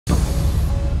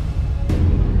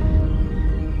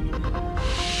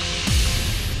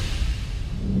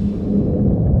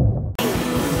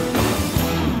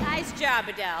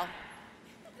Adele.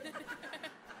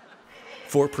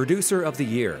 For Producer of the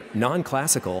Year,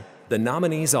 non-classical, the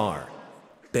nominees are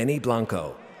Benny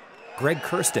Blanco, Greg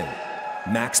Kirsten,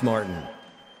 Max Martin,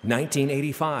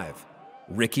 1985,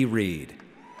 Ricky Reed.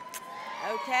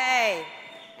 Okay,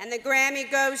 and the Grammy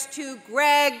goes to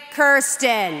Greg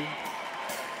Kirsten.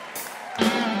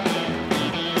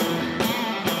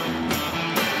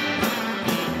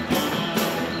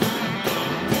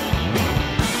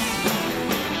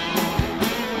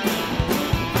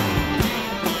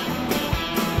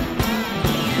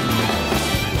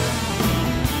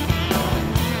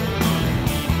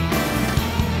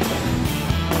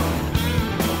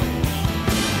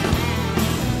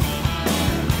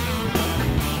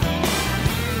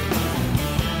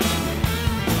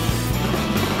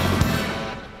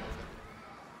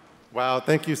 Wow,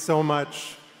 thank you so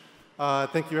much.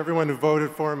 Thank you everyone who voted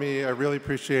for me. I really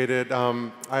appreciate it.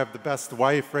 I have the best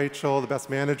wife, Rachel, the best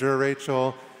manager,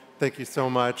 Rachel. Thank you so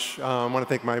much. I want to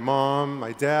thank my mom,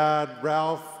 my dad,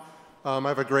 Ralph. I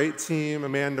have a great team,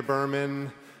 Amanda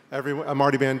Berman,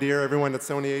 Marty Bandier, everyone at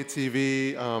Sony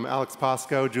ATV, Alex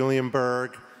Posco, Julian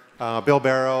Berg, Bill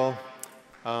Barrow.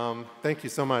 Thank you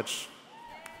so much.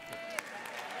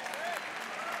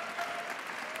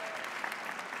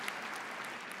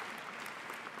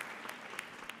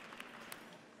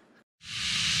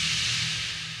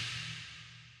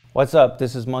 What's up?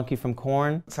 This is Monkey from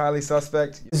Korn. It's Highly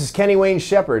Suspect. This is Kenny Wayne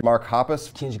Shepherd. Mark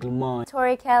Hoppus. Kendrick Lamar.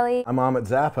 Tori Kelly. I'm Ahmet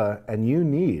Zappa, and you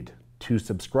need to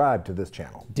subscribe to this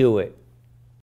channel. Do it.